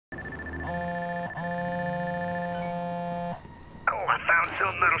found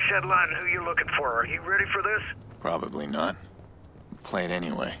something that'll shed light on who you're looking for. Are you ready for this? Probably not. Play it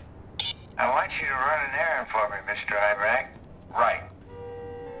anyway. I want you to run an errand for me, Mr. Iraq. Right.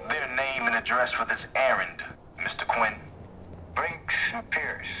 Their name and address for this errand, Mr. Quinn. Brinks and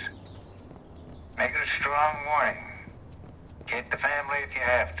Pierce. Make it a strong warning. Get the family if you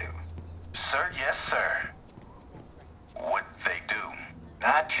have to. Sir, yes, sir. What they do?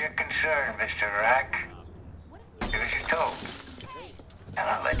 Not your concern, Mr. Iraq. Do as you're told. And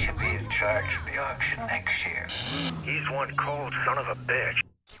I'll let you be in charge of the auction next year. He's one cold son of a bitch.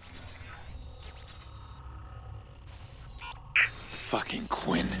 Fucking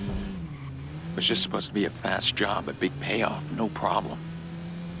Quinn. Was just supposed to be a fast job, a big payoff, no problem.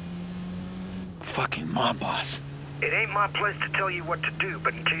 Fucking mob boss. It ain't my place to tell you what to do,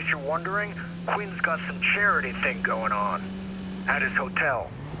 but in case you're wondering, Quinn's got some charity thing going on. At his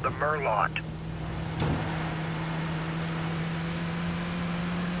hotel, the Merlot.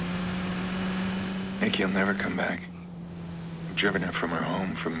 Nikki'll never come back. I've driven her from her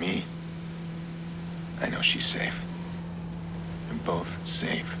home, from me. I know she's safe. They're both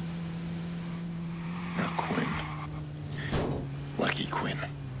safe. Now Quinn. Lucky Quinn.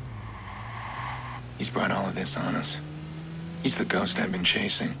 He's brought all of this on us. He's the ghost I've been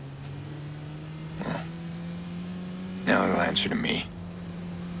chasing. Well, now he'll answer to me.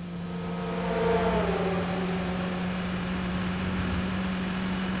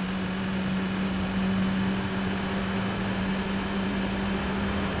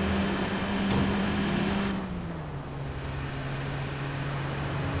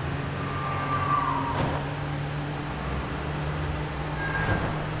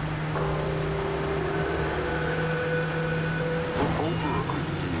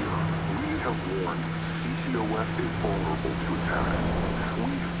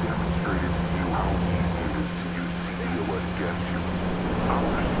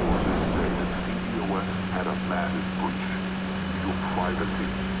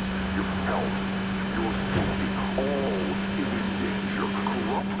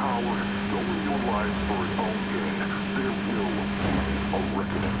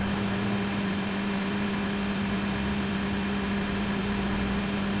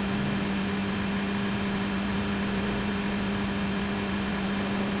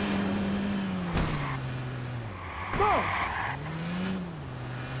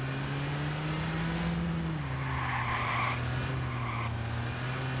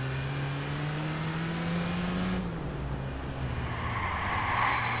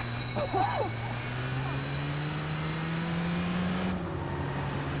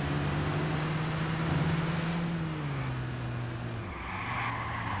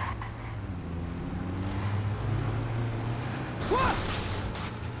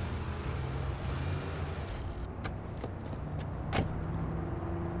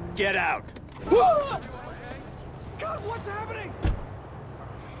 Get out! God, what's happening?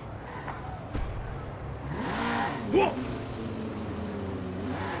 Whoa!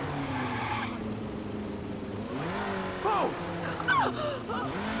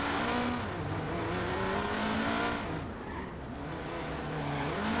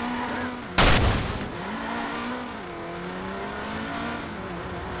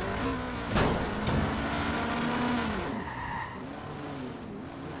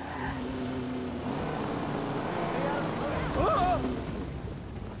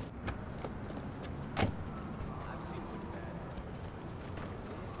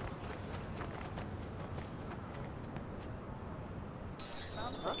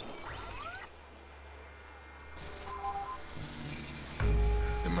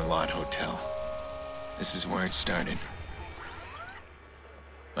 Hotel. This is where it started.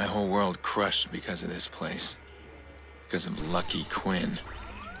 My whole world crushed because of this place. Because of Lucky Quinn.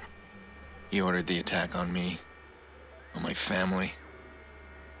 He ordered the attack on me, on my family.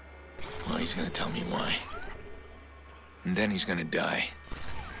 Well, he's gonna tell me why. And then he's gonna die.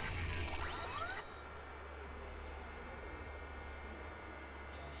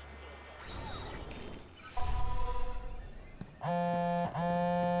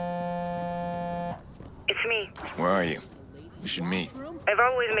 Where are you? We should meet. I've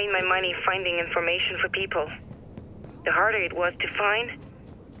always made my money finding information for people. The harder it was to find,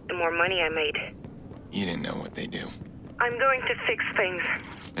 the more money I made. You didn't know what they do. I'm going to fix things.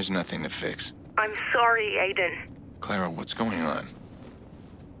 There's nothing to fix. I'm sorry, Aiden. Clara, what's going on?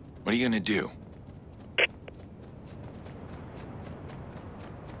 What are you gonna do?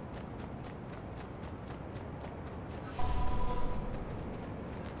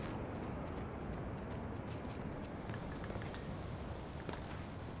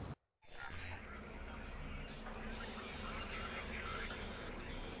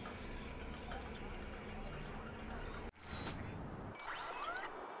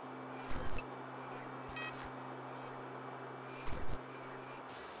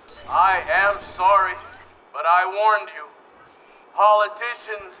 I am sorry, but I warned you.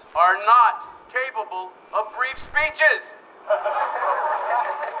 Politicians are not capable of brief speeches.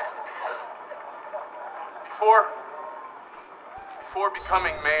 Before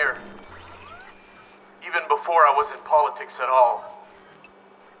becoming mayor, even before I was in politics at all,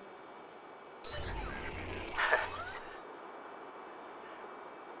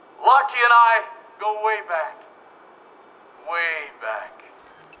 Lucky and I go way back. Way back.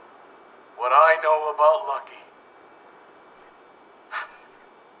 What I know about Lucky.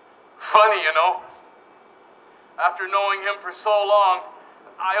 Funny, you know. After knowing him for so long,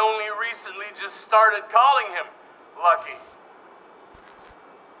 I only recently just started calling him Lucky.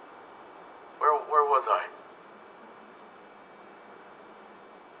 Where was I?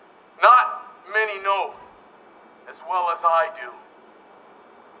 Not many know, as well as I do,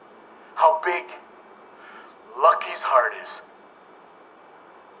 how big Lucky's heart is.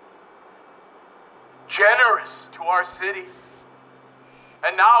 Generous to our city.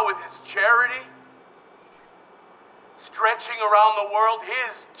 And now with his charity stretching around the world,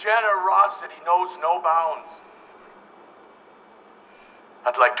 his generosity knows no bounds.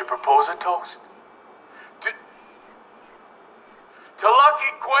 I'd like to propose a toast to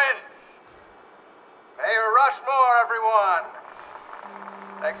Lucky Quinn. Mayor Rushmore, everyone.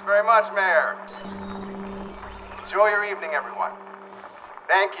 Thanks very much, Mayor. Enjoy your evening, everyone.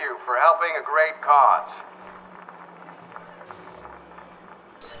 Thank you for helping a great cause.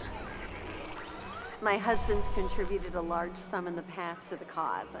 My husband's contributed a large sum in the past to the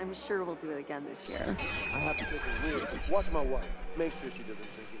cause. I'm sure we'll do it again this year. I have to take a weird. Watch my wife. Make sure she doesn't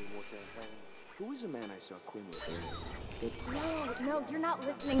drink any more champagne. Who is the man I saw Quinn with earlier? No, you're not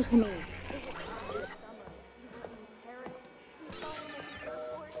listening to me.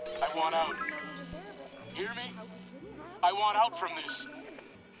 I want out. Hear me? I want out from this.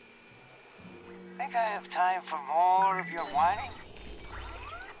 Think I have time for more of your whining?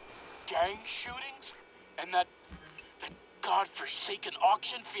 Gang shootings and that godforsaken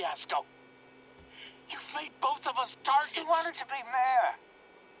auction fiasco. You've made both of us targets. You wanted to be mayor.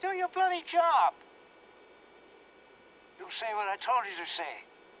 Do your bloody job. You say what I told you to say.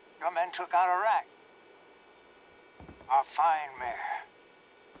 Your men took out Iraq. Our fine mayor.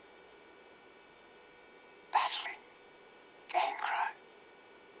 Battling gang crime.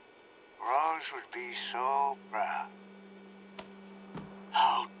 Rose would be so proud.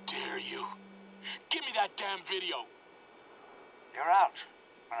 How dare you? Give me that damn video. You're out.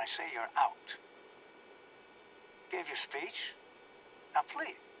 When I say you're out. Gave your speech. Now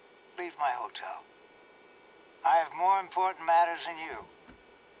please, leave my hotel. I have more important matters than you.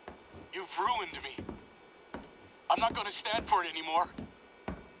 You've ruined me. I'm not gonna stand for it anymore.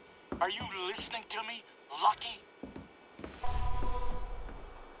 Are you listening to me, Lucky?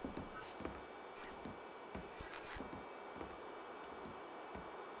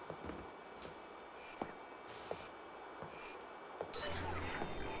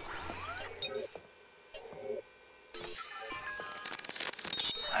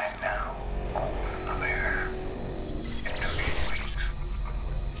 I now own the mayor. In 2 weeks,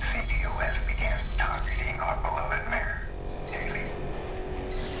 CTOS began targeting our beloved mayor daily.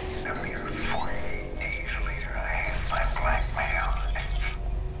 A mere 48 days later, I had my blackmail.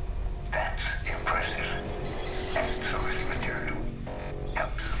 That's impressive. And source material.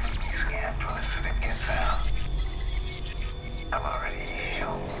 Absolutely scandalous if it gets out. I've already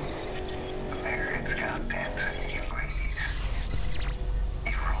shown the mayor its contents and he agrees.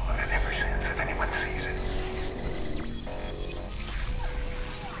 He's rolling it ever since if anyone sees it.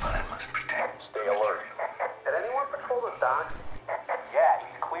 But I must protect. Stay alert. Did anyone patrol the dock? Yeah,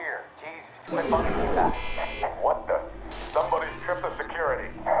 he's clear. Jesus, too many monkeys back. What the? Somebody's tripped the security.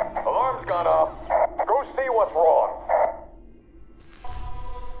 Alarm's gone off. Go see what's wrong.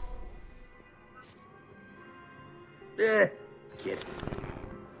 Get it.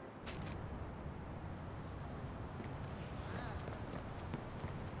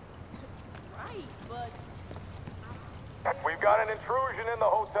 Right, but We've got an intrusion in the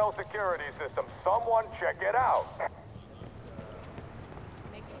hotel security system. Someone check it out.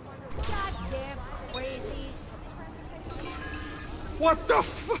 goddamn crazy. What the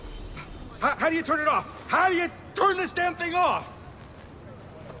f... How do you turn it off? How do you turn this damn thing off?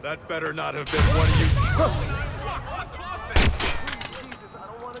 That better not have been one of you... Jesus, I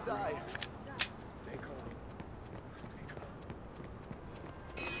don't want to die. Stay calm.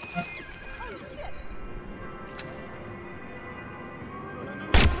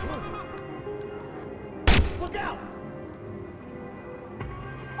 Look out!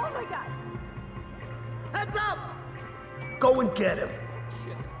 Oh my god. Heads up! Go and get him.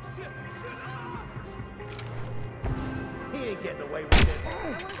 Shit. ain't getting away with it.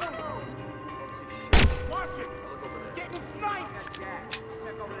 Watch it! Getting sniped! Jack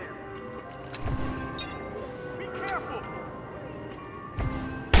over there. Be careful!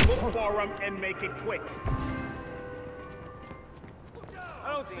 Look for him and make it quick.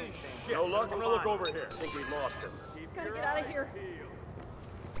 I don't see shit. No luck? I'm gonna look over here. I think we lost him. Gotta get out of here.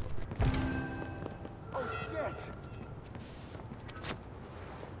 Oh, shit!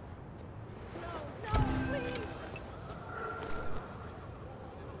 No, please!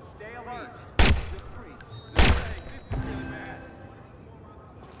 Stay alert.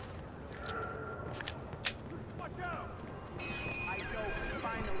 Watch out! I know,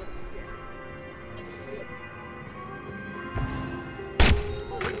 find a little shit.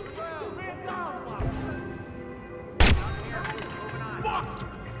 Man down! Fuck!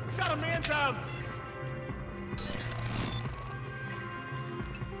 Got a man down!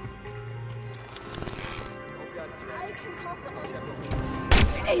 I can call someone.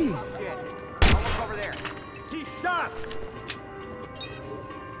 Hey! Shit. I'll look over there. He's shot!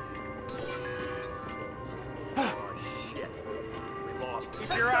 Oh, shit. We lost.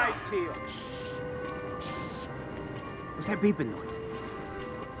 Keep your eyes peeled. What's that beeping noise?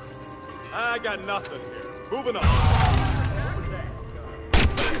 I got nothing here. Moving on. Oh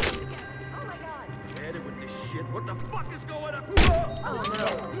my god! Hit it with this shit. What the fuck is going on? Oh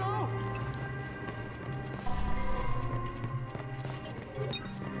no!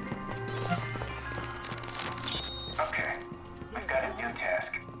 Okay, we've got a new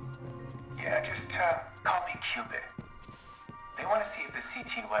task. Yeah, just call me Cupid. They want to see if the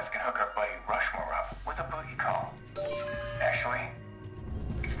CT West can hook our buddy Rushmore up with a booty call. Actually,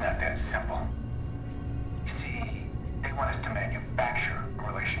 it's not that simple. You see, they want us to manufacture a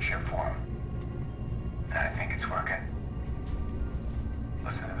relationship for him. And I think it's working.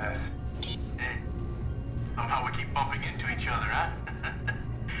 Listen to this. Somehow we keep bumping into each other, huh?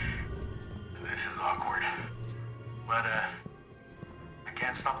 This is awkward. But, I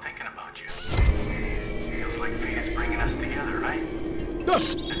can't stop thinking about you. Feels like fate is bringing us together, right?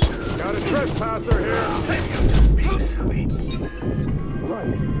 Got a trespasser here. Maybe I'm just being silly. Right. I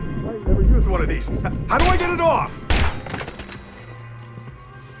never used one of these. How do I get it off?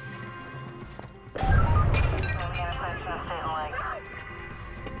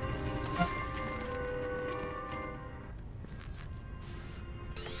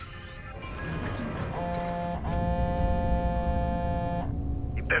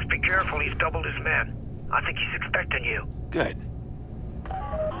 Best be careful, he's doubled his men. I think he's expecting you. Good.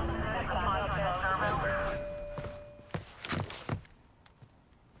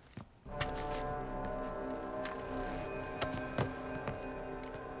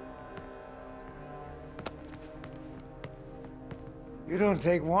 You don't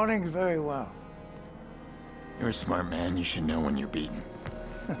take warnings very well. You're a smart man. You should know when you're beaten.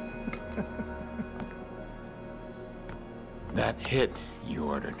 That hit you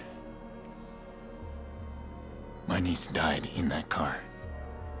ordered. My niece died in that car.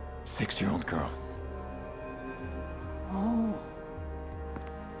 6-year-old girl. Oh.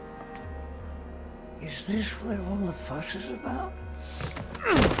 Is this what all the fuss is about?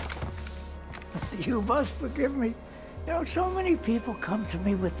 You must forgive me. You know, so many people come to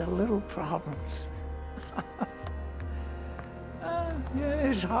me with their little problems.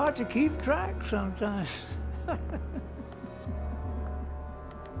 It's hard to keep track sometimes.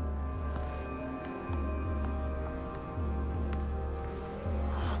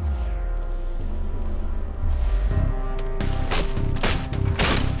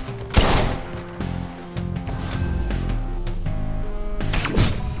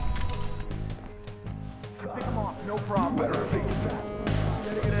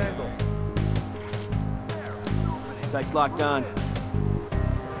 Site's locked on.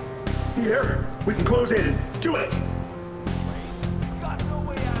 Here, we can close in. Do it. Got no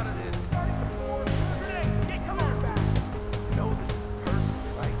way out of this. Get, come on back. No, this is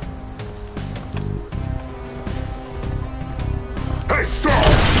perfect, right? Hey, stop!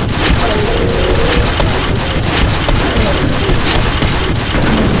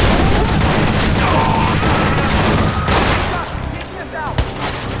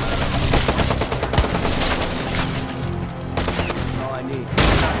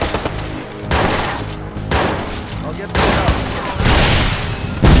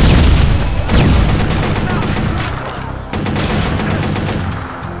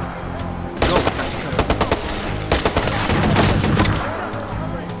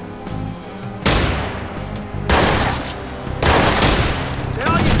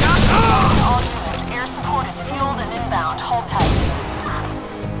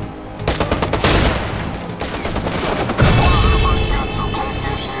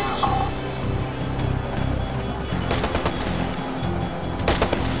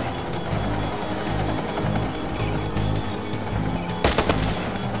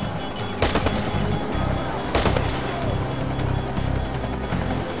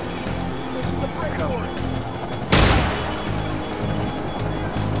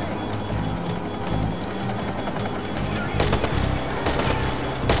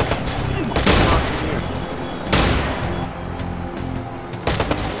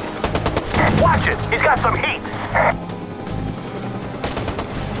 He's got some heat.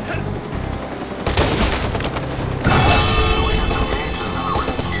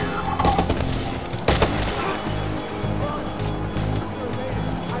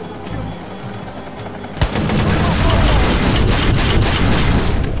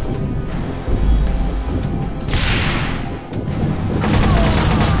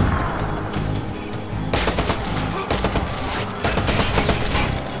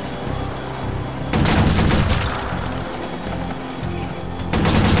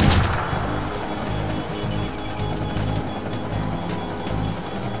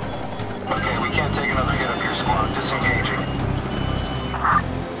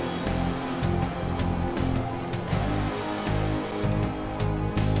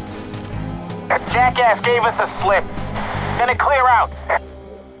 Jackass gave us a slip. Gonna clear out.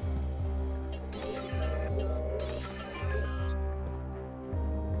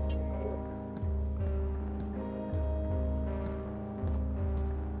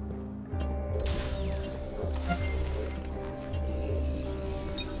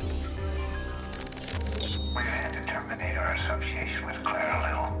 We had to terminate our association with Clara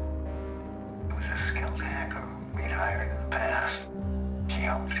Little. It was a skilled hacker we'd hired in the past. She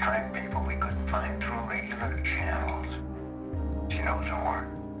helps track people we couldn't find through regular channels. She knows her work,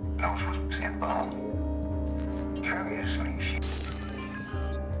 knows what's involved. Curiously, she...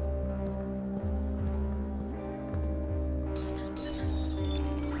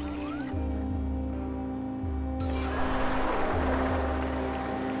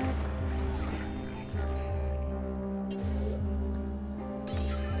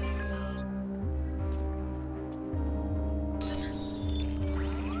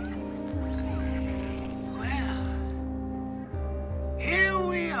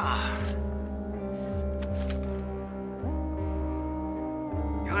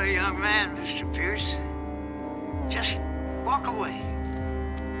 You're a young man, Mr. Pierce. Just walk away.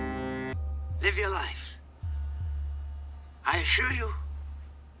 Live your life. I assure you,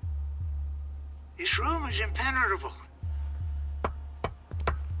 this room is impenetrable.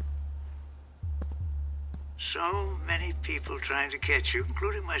 So many people trying to catch you,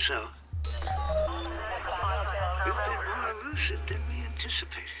 including myself. You've been more elusive than we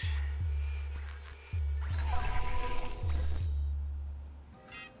anticipated.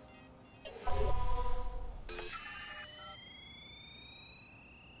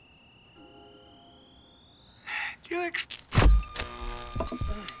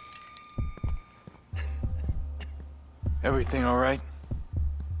 Everything all right?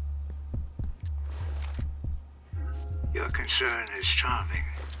 Your concern is charming,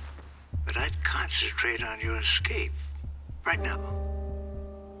 but I'd concentrate on your escape right now.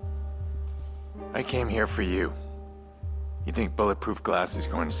 I came here for you. You think bulletproof glass is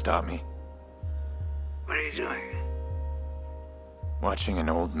going to stop me? What are you doing? Watching an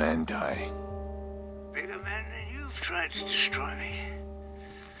old man die. Bigger men than you've tried to destroy me.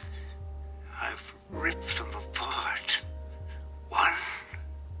 I've ripped them apart, one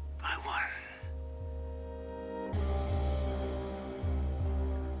by one.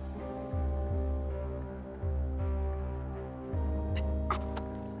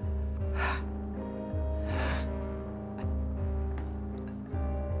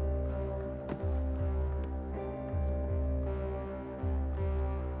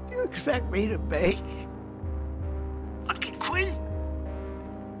 You expect me to beg? Lucky Quinn?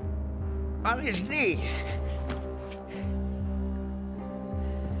 On his knees.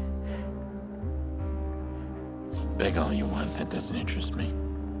 Beg all you want, that doesn't interest me.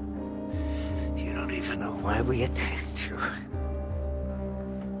 You don't even know why we attacked you.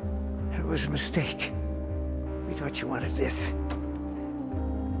 It was a mistake. We thought you wanted this.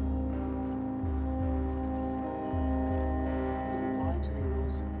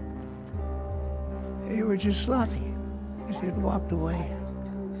 You were just sloppy as you'd walked away.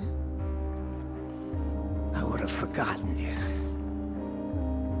 I would have forgotten you.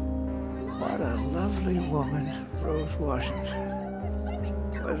 What a lovely woman, Rose Washington.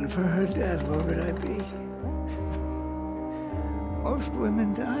 Wasn't for her death, where would I be? Most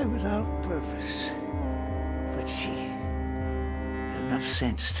women die without purpose. But she had enough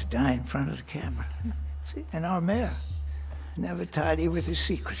sense to die in front of the camera. See? And our mayor, never tidy with his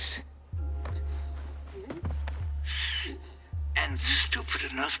secrets. And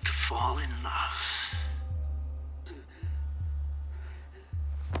stupid enough to fall in love.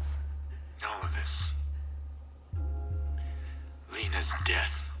 All of this. Lena's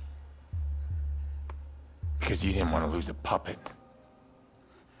death. Because you didn't want to lose a puppet.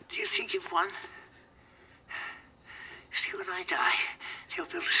 Do you think you've won? See, when I die, they'll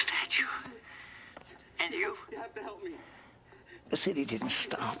build a statue. And you? You have to help me. The city didn't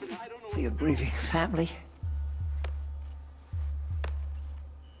stop for your grieving family.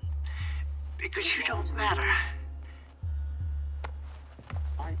 Because you don't matter.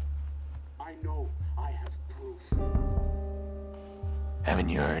 I know I have proof. Haven't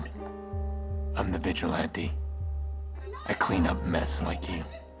you heard? I'm the vigilante. I clean up mess like you.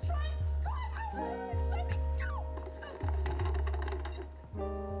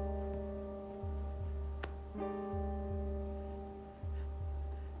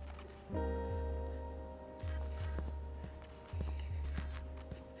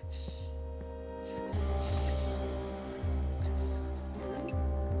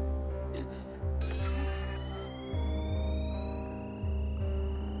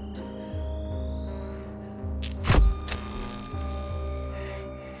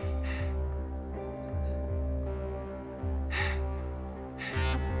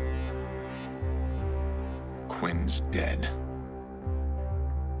 Quinn's dead.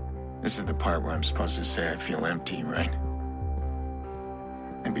 This is the part where I'm supposed to say I feel empty, right?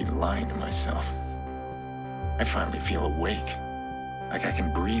 I'd be lying to myself. I finally feel awake. Like I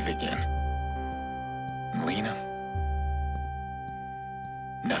can breathe again. And Lena?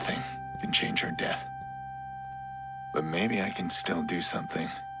 Nothing can change her death. But maybe I can still do something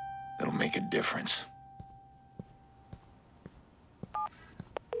that'll make a difference.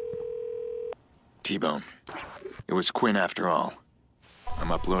 T-Bone. It was Quinn after all.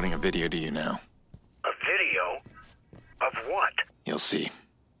 I'm uploading a video to you now. A video? Of what? You'll see.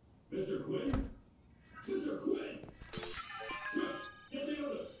 Mr. Quinn? Mr. Quinn! Get the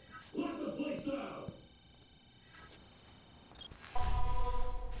others! Lock the place down!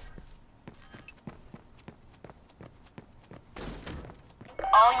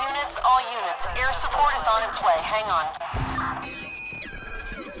 All units. Air support is on its way. Hang on.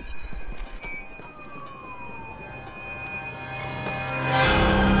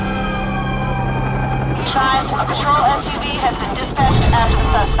 A patrol SUV has been dispatched after the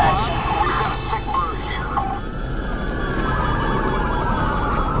suspect. We've got a sick bird here.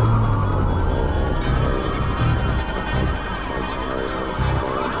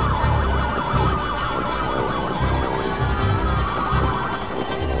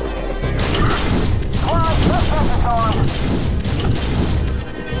 Squad, suspect is armed.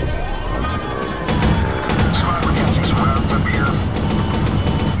 Squad, we're catching some rounds up here.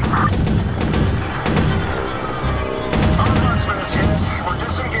 We're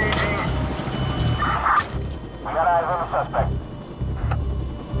disengaging. We got eyes on the suspect.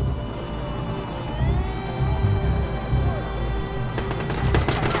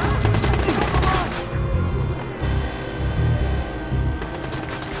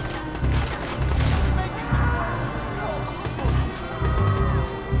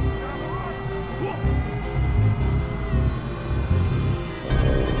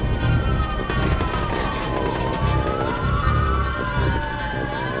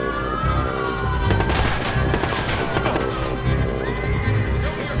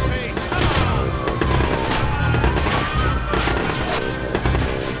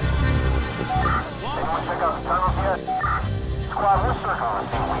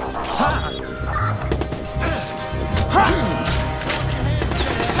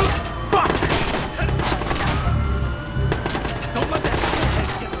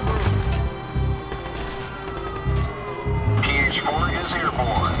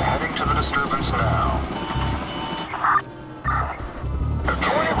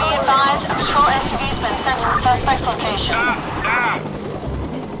 Suspect's location.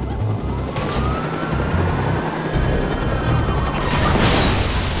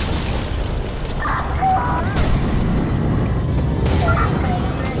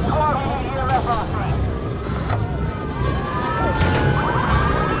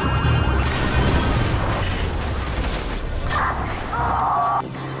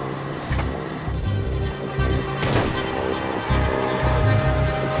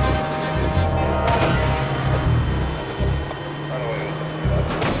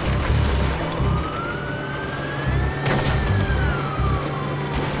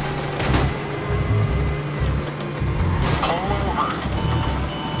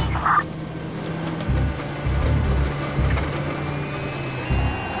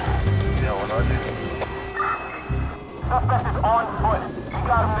 Suspect is on foot. We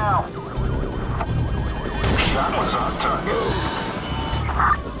got him now. Shot was on target.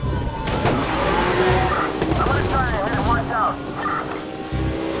 I'm gonna try to hit him. Watch out.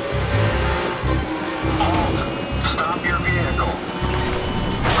 Hold. Stop your vehicle.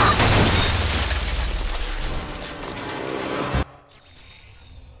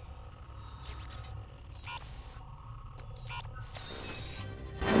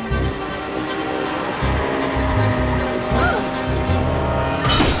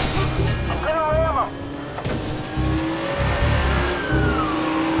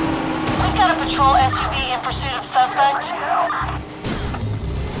 pursuit of suspect.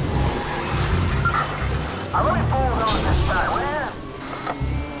 I really pulled on this time, man.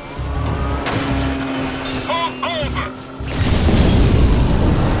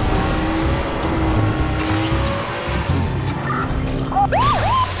 Move over!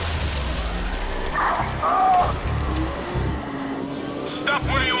 Stop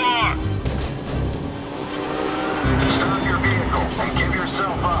where you are! Stop your vehicle and give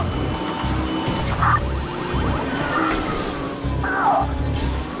yourself up.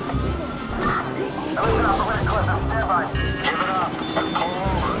 Listen up, I'm gonna clip him. Stand by. Give it up and pull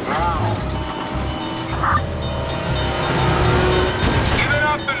over now. Give it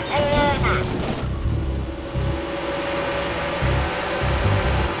up and pull over!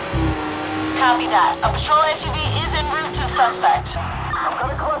 Copy that. A patrol SUV is en route to the suspect. I'm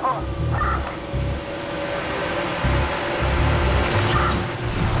gonna clip him.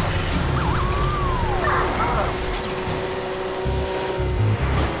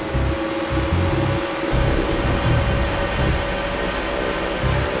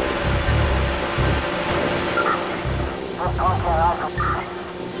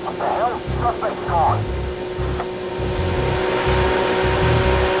 What the hell? Suspect's gone.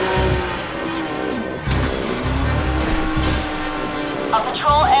 A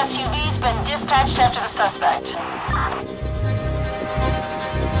patrol SUV's been dispatched after the suspect.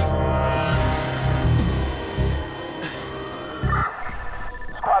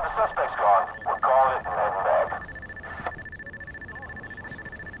 Squad, the suspect's gone. We're calling it and heading back.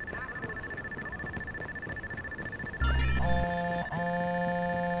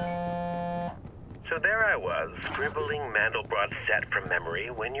 So there I was, scribbling Mandelbrot set from memory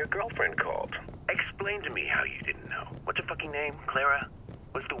when your girlfriend called. Explain to me how you didn't know. What's her fucking name? Clara?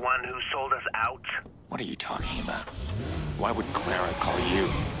 Was the one who sold us out? What are you talking about? Why would Clara call you?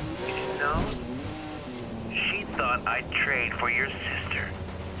 You didn't know? She thought I'd trade for your sister.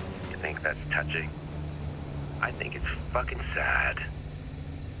 You think that's touching? I think it's fucking sad.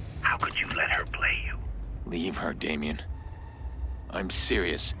 How could you let her play you? Leave her, Damien. I'm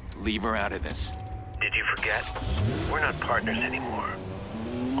serious. Leave her out of this. Did you forget? We're not partners anymore.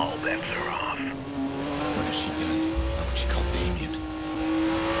 All bets are off. What has she done? How could she call Damien?